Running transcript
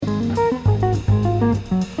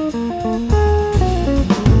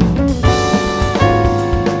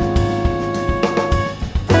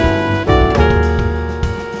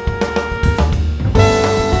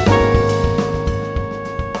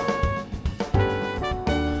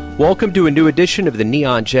Welcome to a new edition of the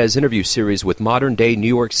Neon Jazz interview series with modern-day New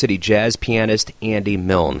York City jazz pianist Andy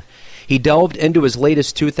Milne. He delved into his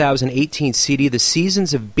latest 2018 CD, The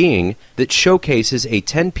Seasons of Being, that showcases a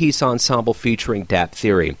 10-piece ensemble featuring Dap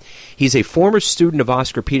Theory. He's a former student of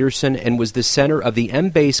Oscar Peterson and was the center of the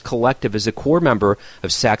M-Bass Collective as a core member of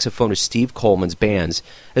saxophonist Steve Coleman's bands,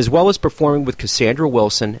 as well as performing with Cassandra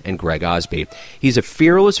Wilson and Greg Osby. He's a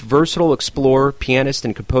fearless, versatile explorer, pianist,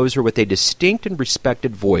 and composer with a distinct and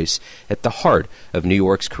respected voice at the heart of New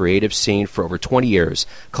York's creative scene for over 20 years,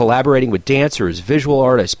 collaborating with dancers, visual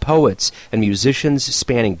artists, poets, and musicians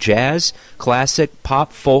spanning jazz, classic,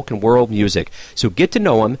 pop, folk, and world music. So get to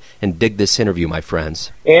know him and dig this interview, my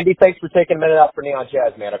friends. Andy, thanks for taking a minute out for Neon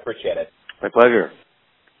Jazz, man. I appreciate it. My pleasure.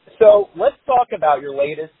 So let's talk about your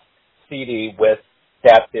latest CD with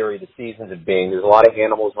Dap Theory, The Seasons of Being. There's a lot of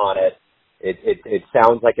animals on it. It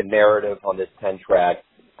sounds like a narrative on this 10-track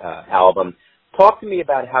album. Talk to me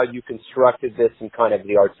about how you constructed this and kind of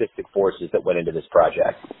the artistic forces that went into this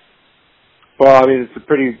project. Well, I mean,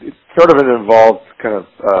 it's sort of an involved kind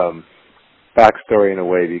of backstory in a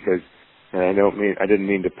way because, and I didn't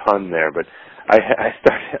mean to pun there, but I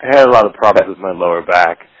had a lot of problems with my lower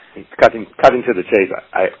back. Cutting to the chase,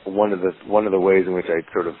 one of the ways in which I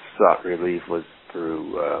sort of sought relief was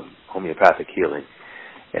through homeopathic healing,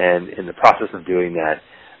 and in the process of doing that,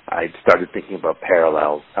 I started thinking about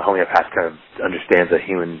parallels. A homeopath kind of understands a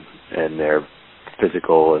human and their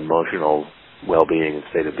physical, emotional well-being and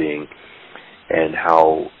state of being, and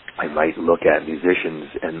how I might look at musicians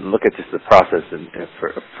and look at just the process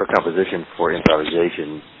for composition, for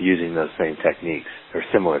improvisation, using those same techniques or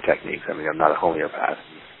similar techniques. I mean, I'm not a homeopath,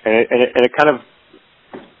 and it kind of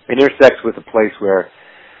intersects with a place where,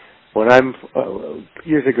 when I'm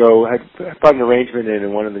years ago, I brought an arrangement in,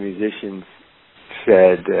 and one of the musicians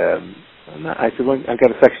said, I said, well, I've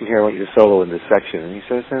got a section here, I want you to solo in this section, and he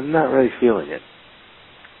says, I'm not really feeling it.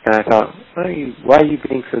 And I thought, why are you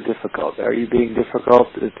being so difficult? Are you being difficult?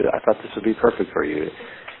 I thought this would be perfect for you.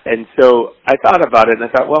 And so I thought about it, and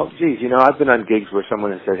I thought, well, geez, I've been on gigs where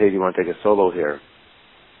someone has said, hey, do you want to take a solo here?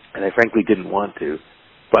 And I frankly didn't want to.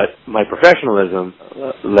 But my professionalism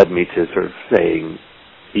led me to sort of saying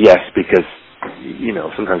yes, because,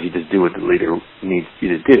 sometimes you just do what the leader needs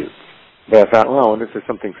you to do. But I thought, well, I wonder if there's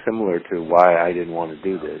something similar to why I didn't want to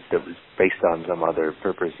do this that was based on some other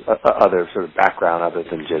purpose, other sort of background other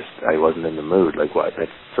than just I wasn't in the mood. Like what?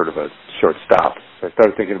 That's sort of a short stop. So I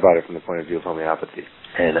started thinking about it from the point of view of homeopathy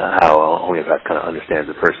and how a homeopath kind of understands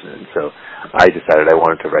the person. And so I decided I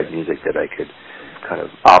wanted to write music that I could kind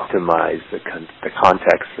of optimize the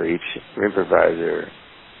context for each improviser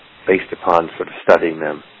based upon sort of studying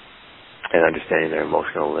them and understanding their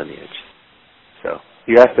emotional lineage. So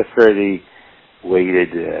you asked a fairly weighted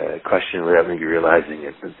question without maybe realizing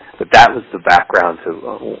it, but that was the background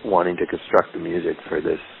to wanting to construct the music for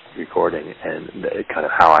this recording, and kind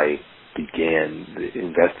of how I began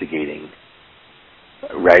investigating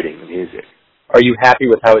writing the music. Are you happy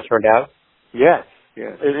with how it turned out? Yes.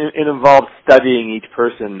 It involved studying each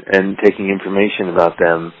person and taking information about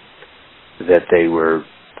them that they were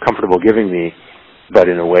comfortable giving me, but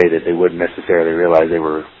in a way that they wouldn't necessarily realize they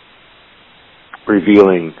were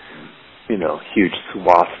revealing, huge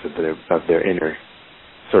swaths of their inner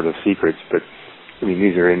sort of secrets. But I mean,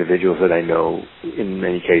 these are individuals that I know in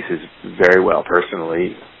many cases very well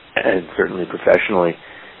personally and certainly professionally,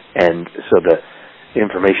 and so the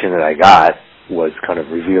information that I got was kind of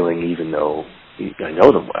revealing, even though I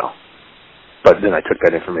know them well. But then I took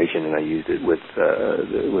that information and I used it with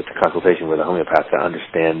the consultation with a homeopath to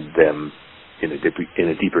understand them in a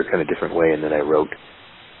deeper kind of different way, and then I wrote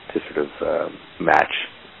to sort of match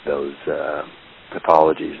those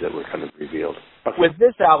pathologies that were kind of revealed. With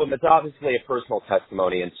this album, it's obviously a personal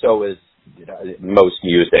testimony, and so is most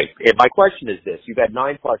music. And my question is this: you've had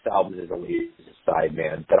 9+ albums as a lead, as a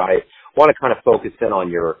sideman, but I want to kind of focus in on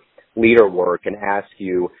your leader work and ask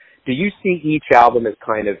you, do you see each album as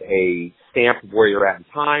kind of a stamp of where you're at in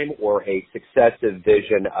time, or a successive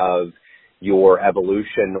vision of your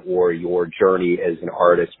evolution or your journey as an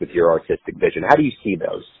artist with your artistic vision? How do you see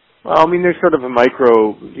those? Well, I mean, there's sort of a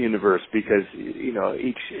micro universe because,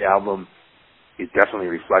 each album is definitely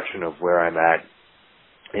a reflection of where I'm at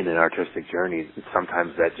in an artistic journey.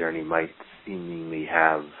 Sometimes that journey might seemingly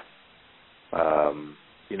have,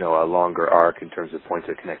 a longer arc in terms of points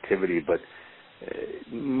of connectivity, but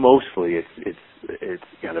mostly it's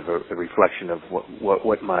kind of a reflection of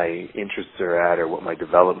what my interests are at, or what my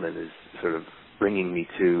development is sort of bringing me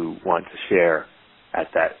to want to share at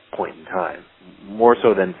that point in time, more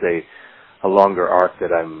so than, say, a longer arc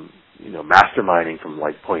that I'm, masterminding from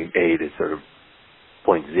like point A to sort of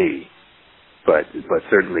point Z. but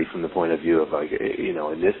certainly from the point of view of like, you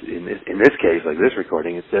know, in this case, like this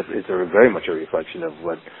recording, it's very much a reflection of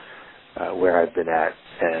what where I've been at,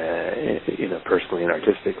 you know, personally and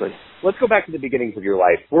artistically. Let's go back to the beginnings of your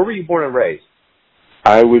life. Where were you born and raised?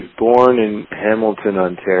 I was born in Hamilton,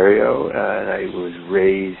 Ontario, and I was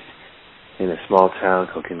raised in a small town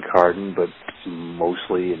called Kincardine, but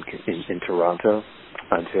mostly in Toronto,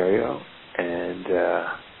 Ontario, and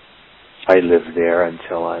I lived there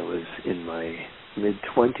until I was in my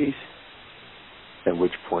mid-20s, at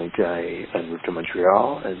which point I moved to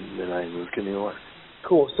Montreal, and then I moved to New York.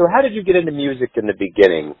 Cool. So how did you get into music in the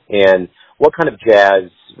beginning, and what kind of jazz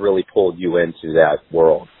really pulled you into that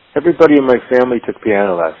world? Everybody in my family took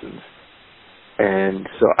piano lessons, and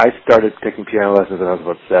so I started taking piano lessons when I was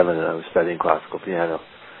about 7, and I was studying classical piano.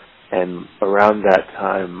 And around that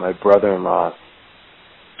time, my brother-in-law,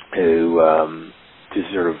 who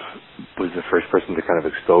just sort of was the first person to kind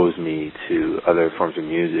of expose me to other forms of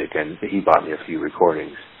music, and he bought me a few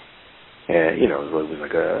recordings. And, you know, it was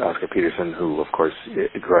like Oscar Peterson, who, of course,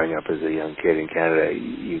 growing up as a young kid in Canada,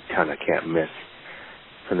 you kind of can't miss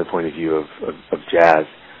from the point of view of jazz.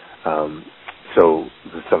 So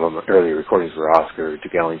some of my early recordings were Oscar,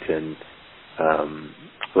 Duke Ellington,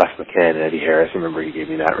 Les McCann, and Eddie Harris. I remember he gave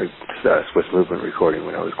me that Swiss Movement recording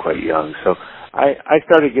when I was quite young. So I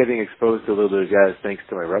started getting exposed to a little bit of jazz thanks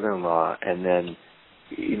to my brother-in-law, and then,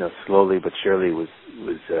 you know, slowly but surely was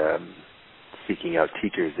seeking out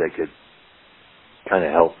teachers that could kind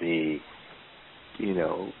of help me, you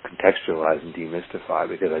know, contextualize and demystify,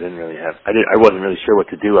 because I wasn't really sure what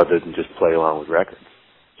to do other than just play along with records.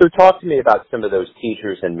 So talk to me about some of those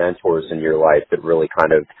teachers and mentors in your life that really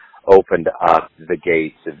kind of opened up the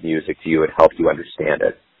gates of music to you and helped you understand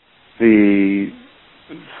it. The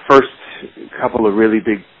first couple of really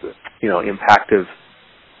big, you know, impactful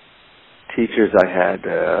teachers I had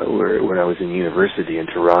were when I was in university in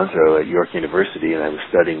Toronto at York University, and I was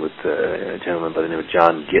studying with a gentleman by the name of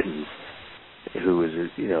John Gittins, who was,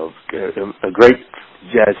 you know, a great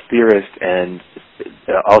jazz theorist and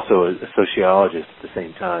also a sociologist at the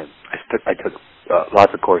same time. I took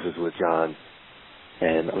lots of courses with John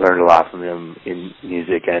and learned a lot from him in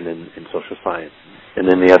music and in social science. And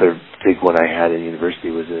then the other big one I had in university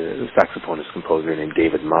was a saxophonist composer named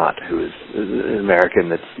David Mott, who is an American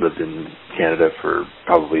that's lived in Canada for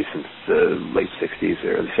probably since the late 60s,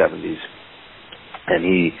 early 70s. And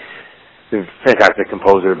he's a fantastic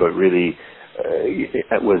composer, but really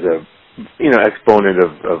was a, you know, exponent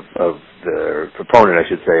of the proponent, I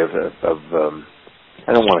should say, of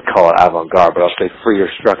I don't want to call it avant-garde, but I'll say freer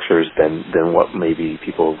structures than what maybe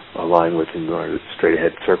people align with in more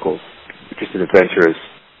straight-ahead circles. Just an adventurous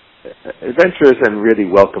and really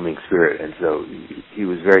welcoming spirit, and so he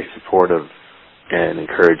was very supportive and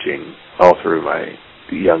encouraging all through my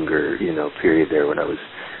younger, you know, period there when I was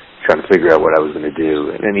trying to figure out what I was going to do,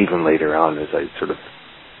 and then even later on as I sort of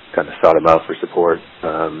kind of sought him out for support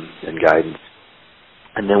and guidance.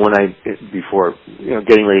 And then before, you know,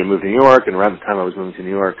 getting ready to move to New York, and around the time I was moving to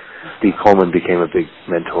New York, Steve Coleman became a big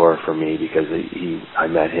mentor for me, because I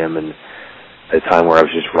met him and at a time where I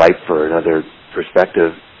was just ripe for another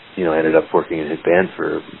perspective. You know, I ended up working in his band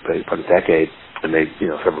for about a decade, and made, you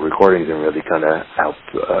know, several recordings, and really kind of helped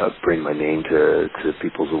bring my name to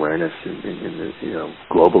people's awareness in the, you know,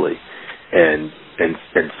 globally, and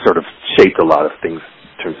sort of shaped a lot of things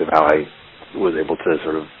in terms of how I was able to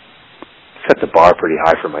sort of set the bar pretty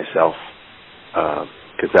high for myself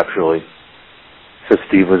conceptually. So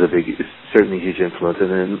Steve was certainly a huge influence, and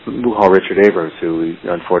then Muhal Richard Abrams, who we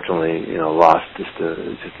unfortunately, you know, lost just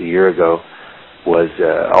a year ago, was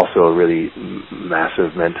also a really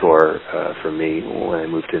massive mentor for me when I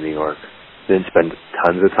moved to New York. Didn't spend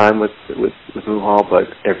tons of time with Muhal, but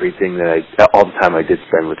all the time I did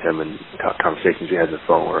spend with him and conversations we had on the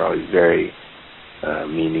phone were always very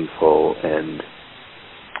meaningful and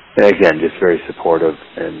again, just very supportive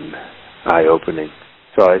and eye-opening.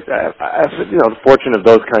 So I you know, the fortune of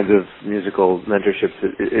those kinds of musical mentorships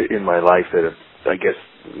in my life that have, I guess,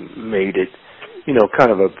 made it, you know,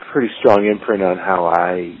 kind of a pretty strong imprint on how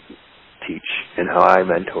I teach and how I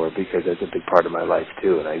mentor, because that's a big part of my life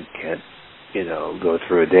too, and I can't, you know, go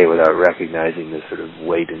through a day without recognizing the sort of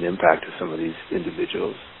weight and impact of some of these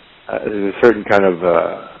individuals. There's a certain kind of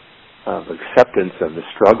acceptance of the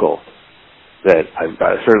struggle that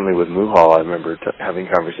certainly with Muhal, I remember having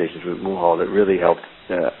conversations with Muhal that really helped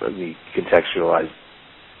me contextualize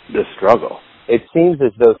the struggle. It seems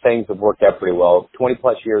as though things have worked out pretty well. 20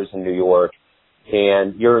 plus years in New York,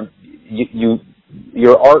 and your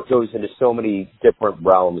art goes into so many different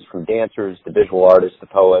realms, from dancers to visual artists to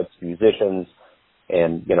poets, musicians,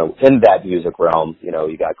 And, in that music realm,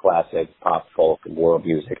 you got classic, pop, folk, and world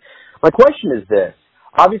music. My question is this.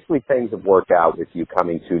 Obviously, things have worked out with you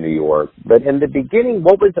coming to New York, but in the beginning,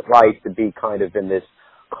 what was it like to be kind of in this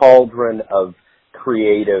cauldron of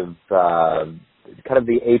creative, kind of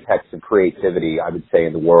the apex of creativity, I would say,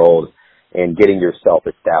 in the world, and getting yourself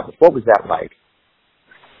established? What was that like?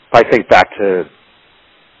 I think back to,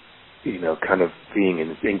 kind of being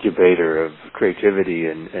an incubator of creativity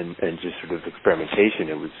and just sort of experimentation.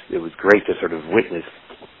 It was great to sort of witness,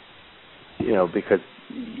 because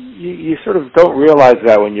you sort of don't realize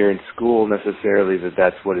that when you're in school necessarily that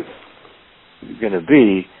that's what it's going to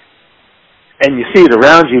be, and you see it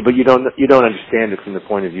around you, but you don't understand it from the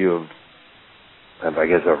point of view of I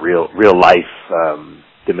guess, a real life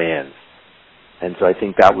demands. And so I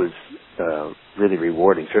think that was really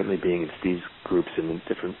rewarding. Certainly being in Steve's groups and the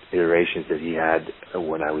different iterations that he had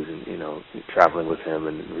when I was traveling with him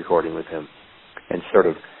and recording with him, and sort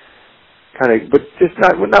of but just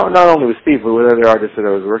not only with Steve, but with other artists that I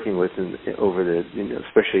was working with over the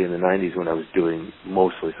especially in the 90s when I was doing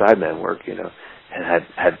mostly sideman work, and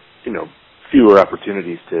had fewer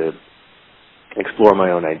opportunities to explore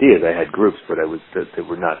my own ideas. I had groups, but that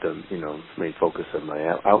were not the main focus of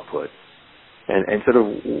my output. And sort of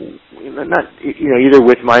not either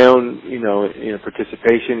with my own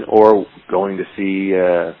participation or going to see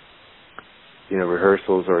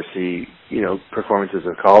rehearsals or see performances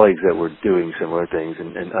of colleagues that were doing similar things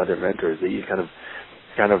and other mentors, that you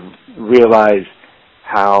kind of realize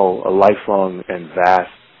how a lifelong and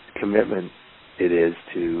vast commitment it is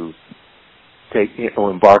to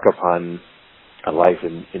embark imbark a life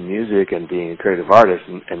in music and being a creative artist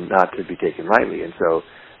and not to be taken lightly. And so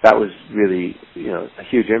that was really, a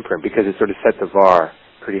huge imprint because it sort of set the bar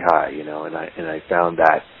pretty high, and I found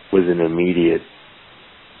that was an immediate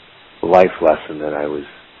life lesson that I was,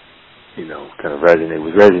 kind of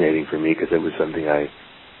resonating for me, because it was something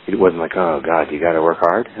it wasn't like, oh God, you got to work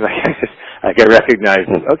hard. I recognized,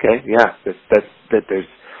 okay, yeah, that there's,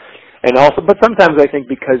 and also, but sometimes I think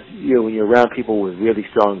because, when you're around people with a really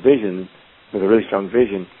strong vision,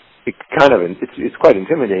 it kind of, it's quite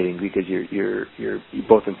intimidating because you're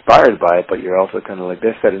both inspired by it, but you're also kind of like,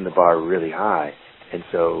 they're setting the bar really high. And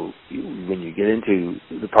so when you get into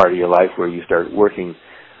the part of your life where you start working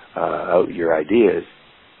out your ideas,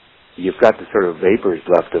 you've got the sort of vapors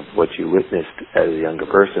left of what you witnessed as a younger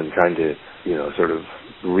person, trying to, sort of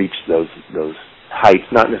reach those heights,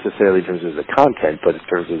 not necessarily in terms of the content, but in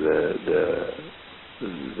terms of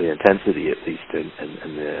the intensity at least,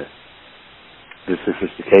 and the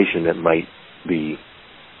sophistication that might be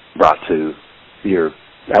brought to your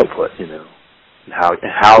output, and how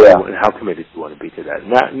committed you want to be to that.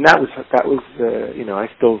 And that was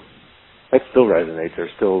that still resonates, or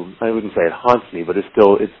still, I wouldn't say it haunts me, but it's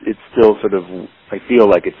still sort of, I feel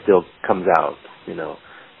like it still comes out,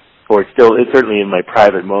 or it's certainly in my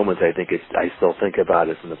private moments, I still think about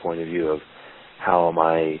it from the point of view of how am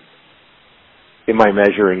I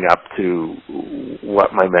measuring up to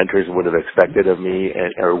what my mentors would have expected of me,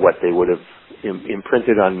 or what they would have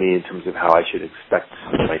imprinted on me in terms of how I should expect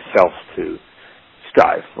myself to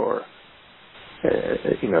strive for,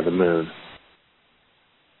 the moon.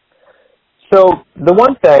 So the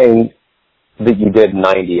one thing that you did in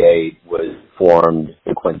 '98 was formed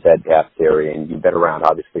the Quintet Gap Theory, and you've been around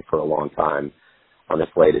obviously for a long time on this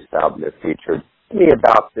latest album that featured. Tell me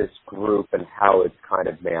about this group and how it's kind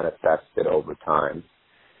of manifested over time.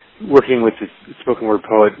 Working with this spoken word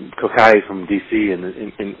poet Kokai from DC,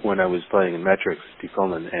 and when I was playing in Metrics, Steve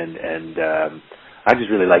Coleman, and I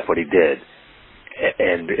just really liked what he did,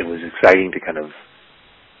 and it was exciting to kind of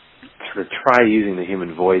sort of try using the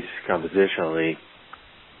human voice compositionally,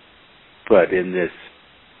 but in this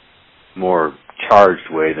more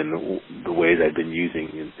charged way than the ways I'd been using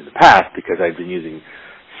in the past, because I'd been using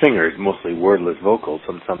singers, mostly wordless vocals,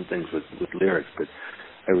 some things with lyrics, but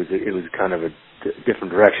it was kind of a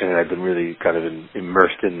different direction, and I've been really kind of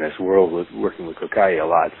immersed in this world with working with Kokai a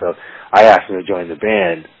lot. So I asked him to join the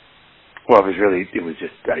band. Well, I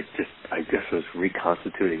guess I was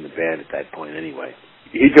reconstituting the band at that point anyway.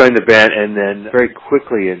 He joined the band, and then very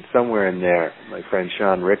quickly, and somewhere in there, my friend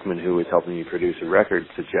Sean Rickman, who was helping me produce a record,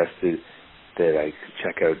 suggested that I could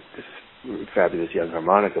check out this fabulous young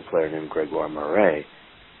harmonica player named Gregoire Marais.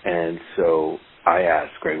 And so I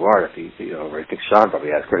asked Gregoire if or I think Sean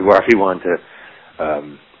probably asked Gregoire if he wanted to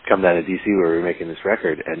come down to DC where we were making this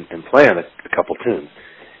record and play on a couple tunes.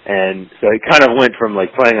 And so it kind of went from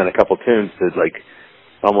like playing on a couple tunes to like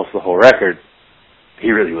almost the whole record.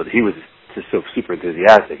 He was just so super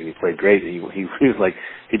enthusiastic, and he played great. And he was like,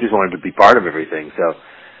 he just wanted to be part of everything. So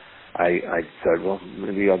I said, well,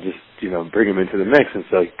 maybe I'll just, bring him into the mix. And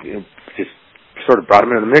so just sort of brought him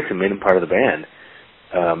into the mix and made him part of the band,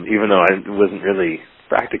 even though it wasn't really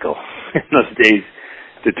practical in those days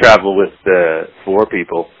to travel with 4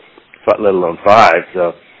 people, let alone 5.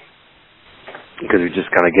 So because we were just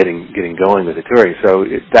kind of getting going with the touring. So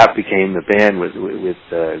that became the band with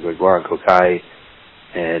Gregoire and Kokai,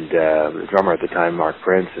 and the drummer at the time, Mark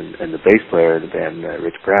Prince, and the bass player in the band,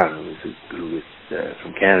 Rich Brown, who was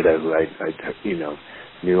from Canada, who I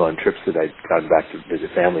knew on trips that I'd gone back to visit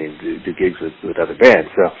family and do gigs with other bands.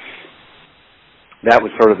 So that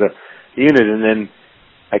was sort of the unit, and then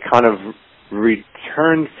I kind of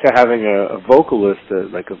returned to having a vocalist,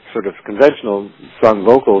 like a sort of conventional sung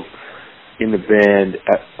vocals in the band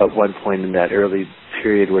at one point in that early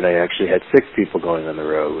period when I actually had 6 people going on the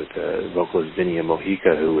road with vocalist Vinia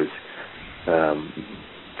Mojica, who was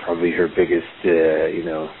probably her biggest,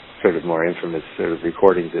 sort of more infamous sort of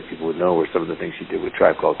recordings that people would know were some of the things she did with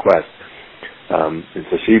Tribe Called Quest. And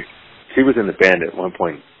so she was in the band at one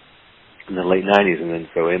point in the late 90s, and then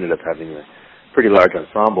so ended up having a pretty large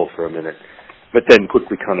ensemble for a minute, but then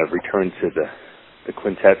quickly kind of returned to the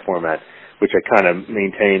quintet format, which I kind of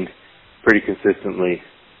maintained pretty consistently,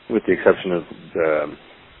 with the exception of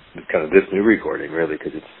kind of this new recording, really,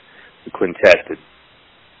 because it's the quintet that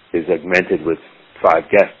is augmented with 5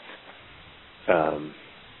 guests.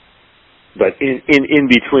 But in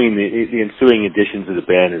between, the ensuing additions of the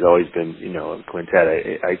band has always been, a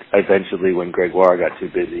quintet. I eventually, when Gregoire got too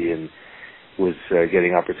busy and was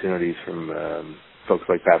getting opportunities from folks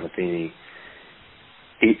like Pat Metheny,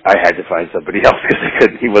 I had to find somebody else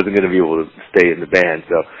because he wasn't going to be able to stay in the band.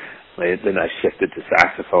 So then I shifted to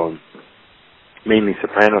saxophone, mainly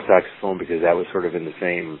soprano saxophone, because that was sort of in the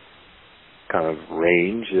same kind of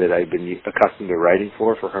range that I'd been accustomed to writing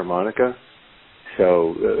for harmonica.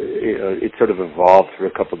 So it sort of evolved through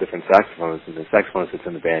a couple different saxophones, and the saxophonist that's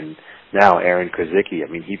in the band now, Aaron Krasicki,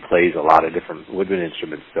 I mean, he plays a lot of different woodwind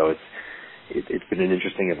instruments, so it's been an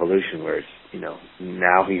interesting evolution where it's,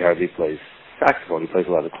 now he hardly plays saxophone, he plays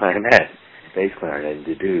a lot of clarinet, bass clarinet, and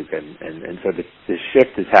duduk, and so the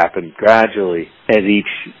shift has happened gradually as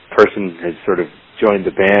each person has sort of joined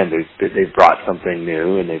the band. They've brought something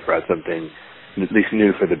new, and they've brought something at least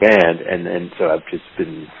new for the band, and so I've just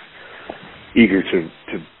been eager to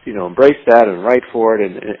embrace that and write for it,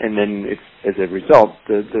 and then it's, as a result,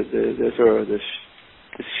 the sort of the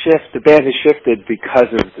shift, the band has shifted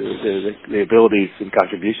because of the abilities and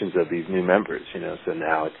contributions of these new members, so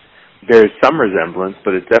now there's some resemblance,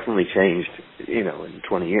 but it's definitely changed, in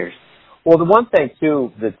 20 years. Well, the one thing,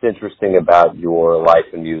 too, that's interesting about your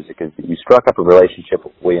life in music is that you struck up a relationship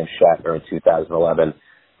with William Shatner in 2011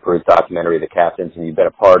 for his documentary, The Captains, and you've been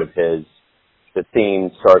a part of the theme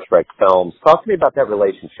Star Trek films. Talk to me about that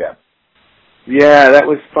relationship. Yeah, that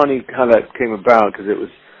was funny how that came about, because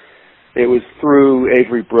it was through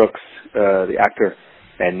Avery Brooks, the actor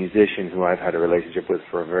and musician who I've had a relationship with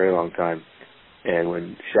for a very long time. And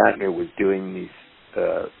when Shatner was doing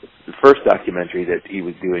the first documentary that he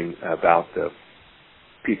was doing about the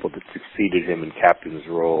people that succeeded him in captain's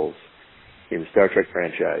roles in the Star Trek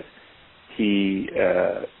franchise, he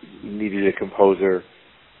needed a composer.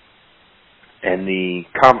 And the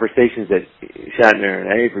conversations that Shatner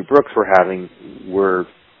and Avery Brooks were having were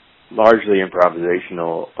largely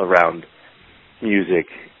improvisational around music,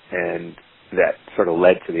 and that sort of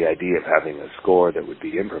led to the idea of having a score that would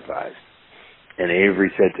be improvised. And Avery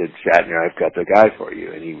said to Shatner, "I've got the guy for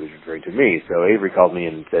you," and he was referring to me. So Avery called me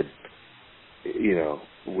and said,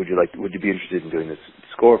 would you be interested in doing this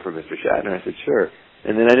score for Mr. Shatner? I said, sure.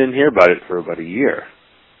 And then I didn't hear about it for about a year.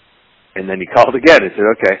 And then he called again and said,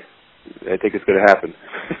 okay, I think it's going to happen.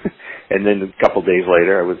 And then a couple of days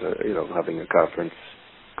later, I was, having a conference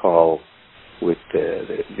call with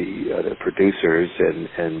the producers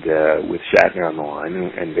and with Shatner on the line,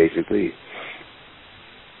 and basically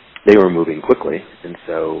they were moving quickly. And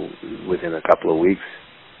so within a couple of weeks,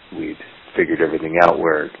 we'd figured everything out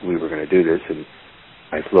where we were going to do this. And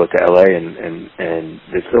I flew out to LA, and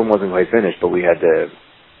the film wasn't quite finished, but we had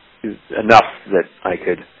enough that I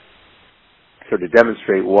could sort of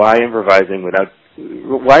demonstrate why improvising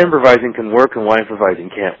can work and why improvising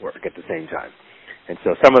can't work at the same time. And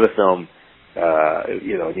so some of the film,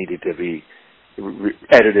 needed to be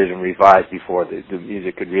edited and revised before the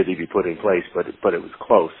music could really be put in place, but it was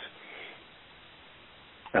close.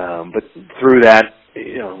 But through that,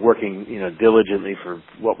 working, diligently for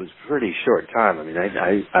what was a pretty short time. I mean,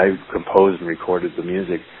 I composed and recorded the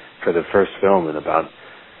music for the first film in about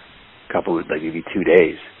maybe 2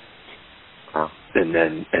 days. Wow. And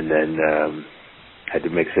then had to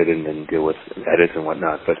mix it and then deal with edits and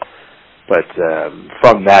whatnot. But But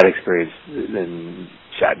from that experience, then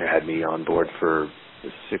Shatner had me on board for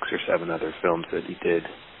 6 or 7 other films that he did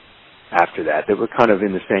after that were kind of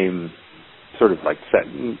in the same sort of like set,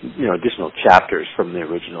 additional chapters from the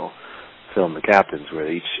original film, The Captains,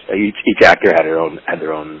 where each actor had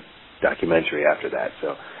their own documentary after that.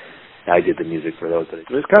 So I did the music for those. It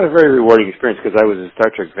was kind of a very rewarding experience because I was a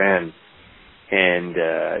Star Trek fan, and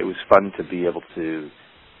it was fun to be able to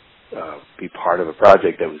be part of a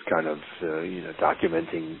project that was kind of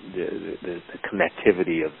documenting the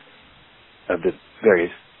connectivity of the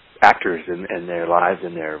various actors and their lives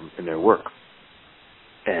and their work,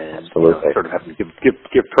 and sort of having to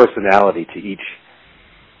give personality to each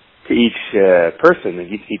person,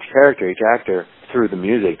 each character, each actor through the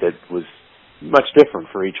music that was much different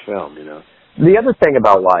for each film. The other thing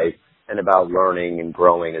about life and about learning and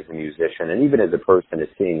growing as a musician, and even as a person, is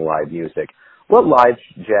seeing live music. What live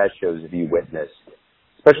jazz shows have you witnessed,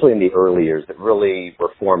 especially in the early years, that really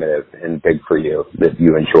were formative and big for you, that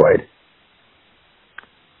you enjoyed?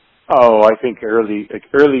 Oh, I think early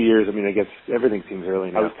years, I guess everything seems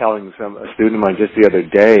early now. I was telling a student of mine just the other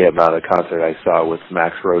day about a concert I saw with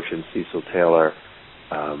Max Roach and Cecil Taylor.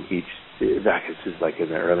 This is like in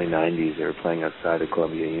the early 90s. They were playing outside of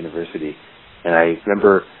Columbia University. And I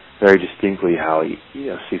remember very distinctly how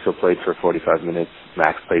Cecil played for 45 minutes,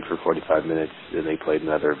 Max played for 45 minutes, and they played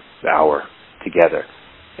another hour together.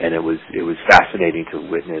 And it was fascinating to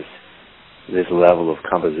witness this level of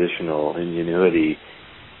compositional ingenuity.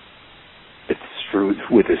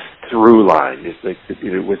 With this through line. There's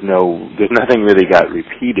nothing really got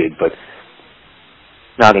repeated, but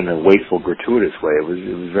not in a wasteful, gratuitous way. It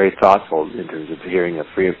was very thoughtful in terms of hearing a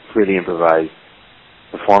freely improvised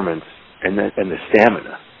performance, and the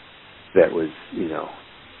stamina that was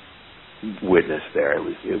witnessed there. It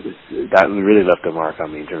was that really left a mark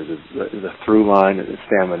on me in terms of the through line and the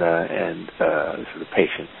stamina and sort of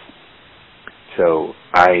patience. So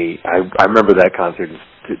I remember that concert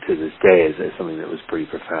to this day as something that was pretty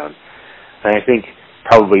profound. And I think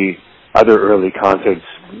probably other early concerts,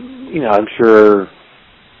 I'm sure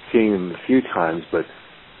seeing them a few times, but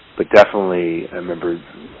definitely I remember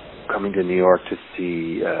coming to New York to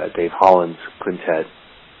see Dave Holland's quintet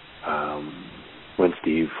when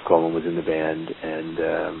Steve Coleman was in the band, and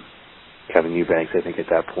Kevin Eubanks, I think, at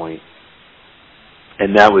that point.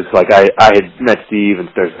 And that was like, I had met Steve and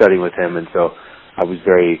started studying with him, and so I was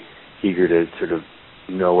very eager to sort of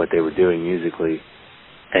know what they were doing musically.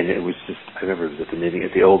 And it was just, I remember it was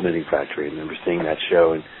at the old Knitting Factory. I remember seeing that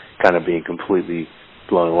show and kind of being completely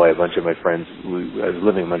blown away. A bunch of my friends, I was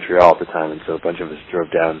living in Montreal at the time, and so a bunch of us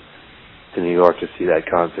drove down to New York to see that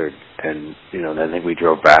concert. And, I think we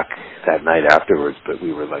drove back that night afterwards, but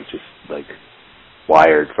we were just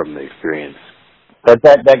wired from the experience.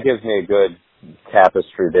 That gives me a good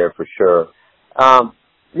tapestry there for sure.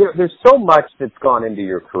 There's so much that's gone into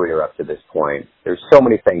your career up to this point. There's so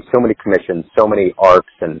many things, so many commissions, so many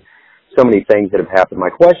arcs, and so many things that have happened. My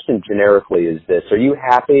question generically is this: are you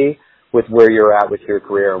happy with where you're at with your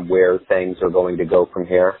career and where things are going to go from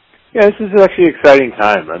here? Yeah, this is actually an exciting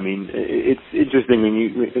time. It's interesting when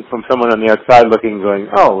you, from someone on the outside looking, going,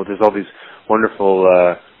 oh, well, there's all these wonderful,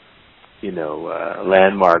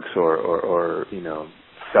 landmarks or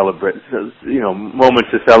celebrate, moments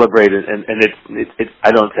to celebrate, and it's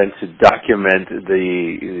I don't tend to document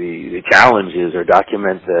the challenges or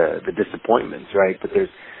document the disappointments, right? But there's,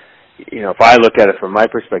 if I look at it from my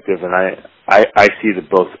perspective, and I see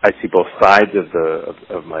both sides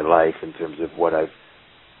of my life in terms of what I've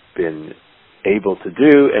been able to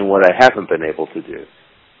do and what I haven't been able to do.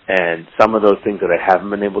 And some of those things that I haven't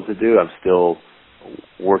been able to do, I'm still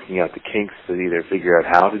working out the kinks to either figure out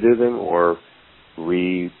how to do them or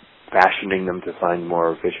refashioning them to find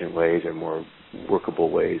more efficient ways or more workable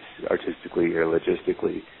ways, artistically or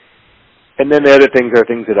logistically. And then the other things are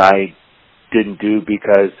things that I didn't do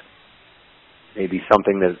because maybe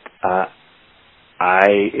something that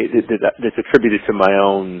that's attributed to my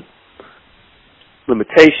own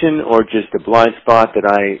limitation or just a blind spot that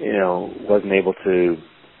I wasn't able to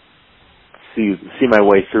see my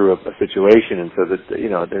way through a situation, and so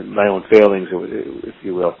that my own failings, if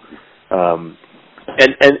you will. And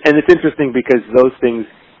it's interesting because those things,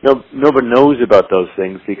 nobody knows about those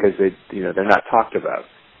things because they're not talked about,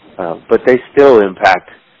 but they still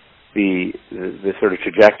impact the sort of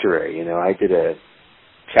trajectory. I did a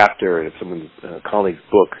chapter in someone's colleague's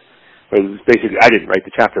book. It was basically, I didn't write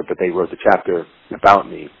the chapter, but they wrote the chapter about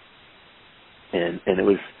me, and it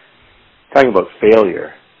was talking about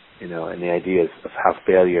failure, and the idea of how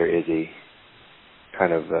failure is a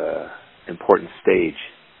kind of important stage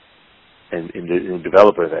and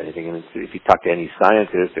developer of anything. And if you talk to any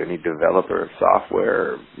scientist or any developer of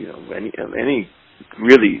software, any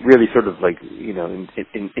really sort of like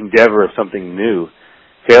endeavor of something new,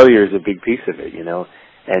 failure is a big piece of it,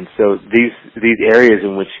 And so these areas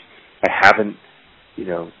in which I haven't,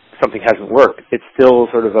 something hasn't worked, it's still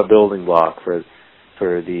sort of a building block for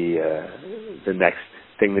the next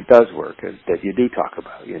thing that does work, that you do talk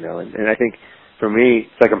about, And I think for me,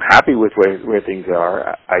 it's like I'm happy with where things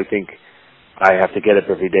are. I think I have to get up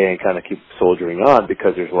every day and kind of keep soldiering on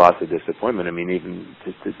because there's lots of disappointment. I mean, even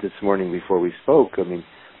this morning before we spoke,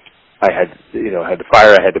 I had the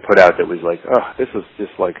fire I had to put out that was like, oh, this was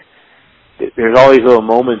just like, there's all these little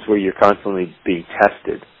moments where you're constantly being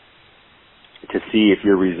tested to see if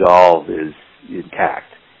your resolve is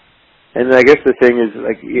intact. And I guess the thing is,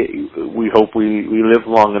 like, we hope we live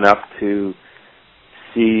long enough to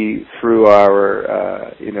see through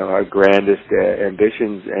our grandest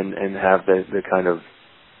ambitions and have the kind of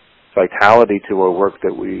vitality to our work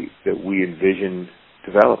that we envision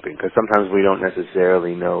developing. Because sometimes we don't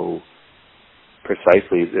necessarily know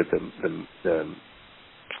precisely that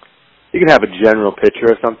you can have a general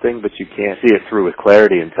picture of something, but you can't see it through with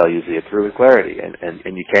clarity until you see it through with clarity,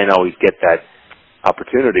 and you can't always get that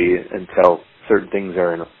opportunity until certain things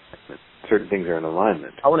are in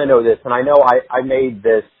alignment. I want to know this, and I know I made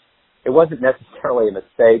this. It wasn't necessarily a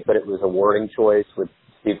mistake, but it was a wording choice with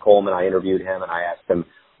Steve Coleman. I interviewed him, and I asked him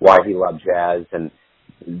why he loved jazz, and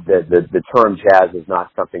the term jazz is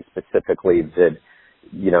not something specifically that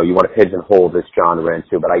you want to pigeonhole this genre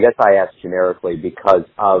into. But I guess I asked generically because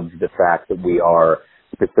of the fact that we are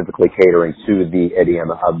specifically catering to the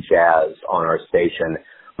idiom of jazz on our station.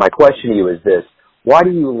 My question to you is this: why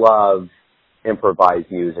do you love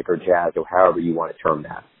improvised music or jazz, or however you want to term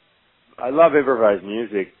that? I love improvised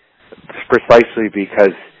music precisely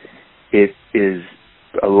because it is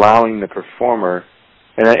allowing the performer,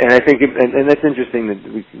 and I think, and that's interesting that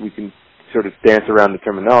we can sort of dance around the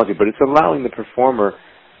terminology, but it's allowing the performer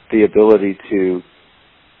the ability to,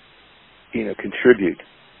 contribute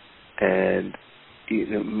and,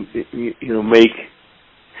 make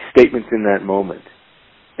statements in that moment.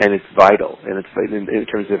 And it's vital, and it's in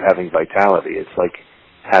terms of having vitality. It's like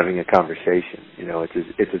having a conversation.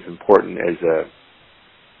 It's as important as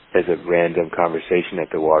a random conversation at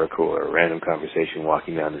the water cooler, a random conversation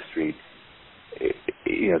walking down the street. Or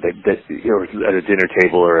at a dinner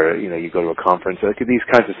table, or you go to a conference. Like these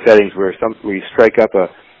kinds of settings where you strike up a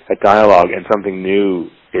dialogue and something new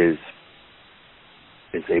is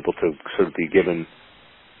able to sort of be given,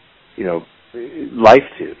 life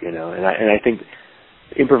to. And I think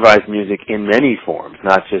improvised music in many forms,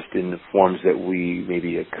 not just in the forms that we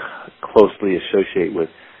maybe closely associate with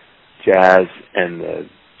jazz and the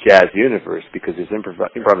jazz universe, because this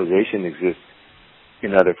improvisation exists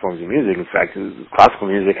in other forms of music. In fact, classical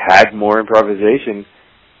music had more improvisation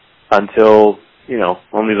until,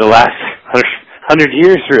 only the last 100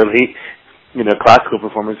 years, really. Classical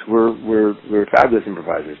performers were fabulous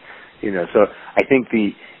improvisers. So I think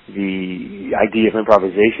the idea of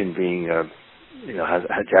improvisation being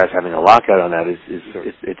jazz having a lockout on that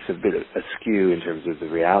it's a bit askew in terms of the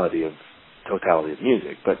reality of totality of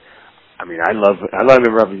music. But I love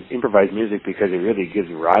improvised music because it really gives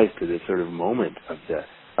rise to this sort of moment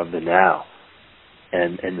of the now,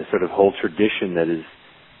 and the sort of whole tradition that is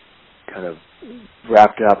kind of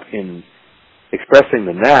wrapped up in expressing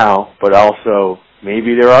the now, but also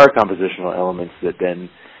maybe there are compositional elements that then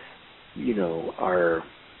are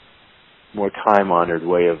more time-honored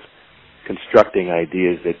way of constructing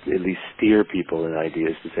ideas that at least steer people in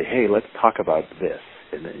ideas to say, hey, let's talk about this.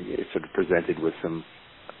 And then it's sort of presented with some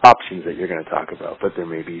options that you're going to talk about, but there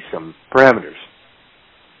may be some parameters.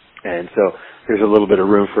 And so there's a little bit of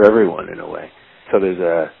room for everyone in a way. So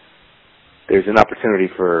there's an opportunity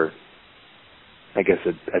for, I guess,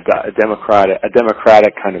 a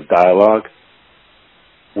democratic kind of dialogue,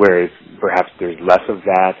 whereas perhaps there's less of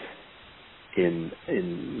that in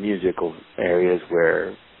musical areas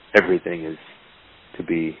where everything is to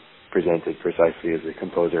be presented precisely as the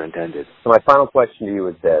composer intended. So my final question to you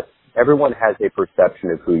is this. Everyone has a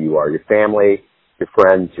perception of who you are, your family, your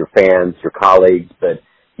friends, your fans, your colleagues, but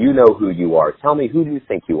you know who you are. Tell me, who do you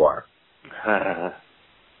think you are?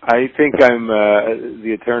 I think I'm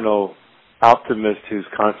the eternal optimist who's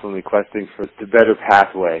constantly questing for the better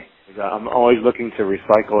pathway. I'm always looking to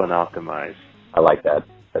recycle and optimize. I like that.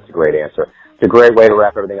 That's a great answer. It's a great way to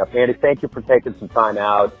wrap everything up. Andy, thank you for taking some time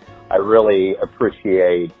out. I really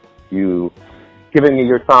appreciate you giving me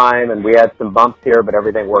your time, and we had some bumps here, but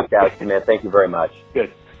everything worked out. Man, thank you very much.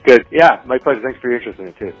 Good. Yeah, my pleasure. Thanks for your interest in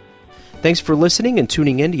it, too. Thanks for listening and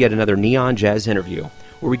tuning in to yet another Neon Jazz interview.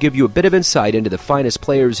 where we give you a bit of insight into the finest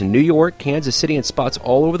players in New York, Kansas City, and spots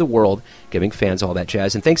all over the world, giving fans all that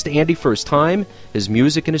jazz. And thanks to Andy for his time, his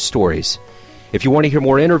music, and his stories. If you want to hear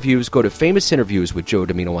more interviews, go to Famous Interviews with Joe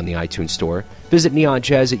Dimino on the iTunes Store. Visit Neon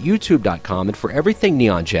Jazz at youtube.com, and for everything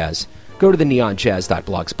Neon Jazz, go to the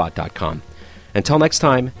neonjazz.blogspot.com. Until next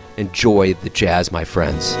time, enjoy the jazz, my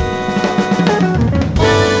friends.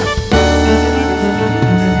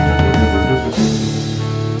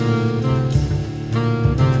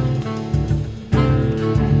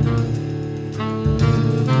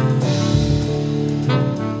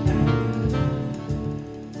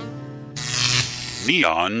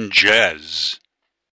 Neon Jazz.